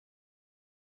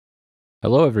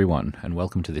Hello everyone, and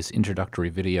welcome to this introductory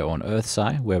video on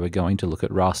EarthSci, where we're going to look at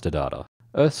raster data.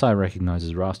 EarthSci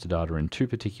recognizes raster data in two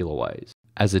particular ways: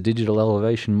 as a digital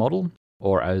elevation model,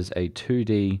 or as a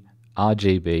 2D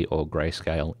RGB or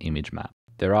grayscale image map.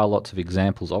 There are lots of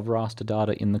examples of raster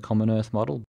data in the Common Earth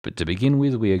model, but to begin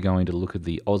with we are going to look at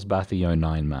the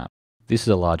OSBathy-09 map. This is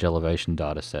a large elevation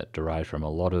dataset derived from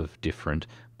a lot of different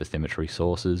bathymetry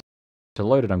sources. To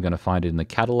load it, I'm going to find it in the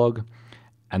catalog,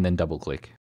 and then double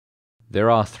click. There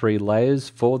are three layers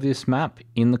for this map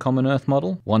in the Common Earth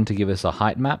model: one to give us a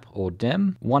height map or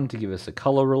DEM, one to give us a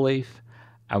color relief,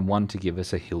 and one to give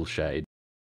us a hillshade.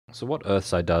 So what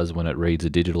EarthSci does when it reads a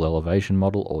digital elevation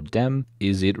model or DEM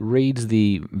is it reads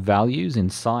the values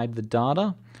inside the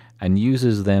data and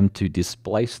uses them to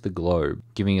displace the globe,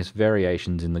 giving us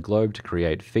variations in the globe to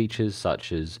create features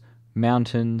such as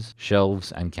mountains,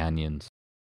 shelves, and canyons.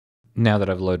 Now that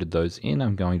I've loaded those in,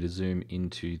 I'm going to zoom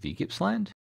into the Gippsland.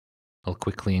 I'll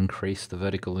quickly increase the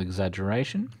vertical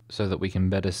exaggeration so that we can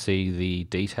better see the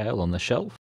detail on the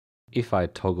shelf. If I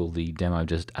toggle the DEM I've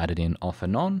just added in off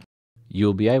and on,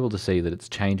 you'll be able to see that it's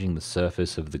changing the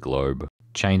surface of the globe,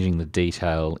 changing the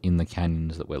detail in the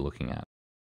canyons that we're looking at.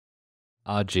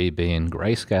 RGB and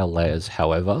grayscale layers,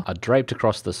 however, are draped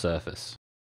across the surface.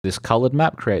 This colored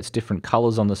map creates different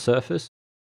colors on the surface,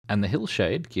 and the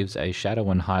hillshade gives a shadow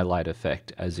and highlight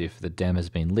effect as if the DEM has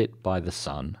been lit by the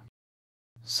sun.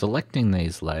 Selecting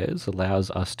these layers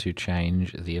allows us to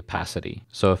change the opacity.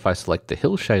 So if I select the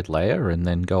hillshade layer and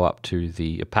then go up to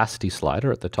the opacity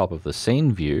slider at the top of the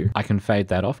scene view, I can fade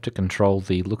that off to control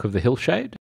the look of the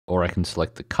hillshade, or I can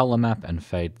select the color map and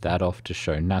fade that off to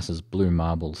show NASA's blue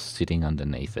marbles sitting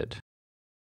underneath it.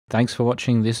 Thanks for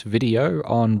watching this video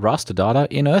on raster data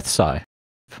in EarthSci.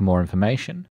 For more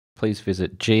information, please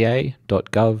visit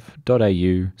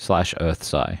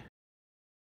ga.gov.au/earthsci.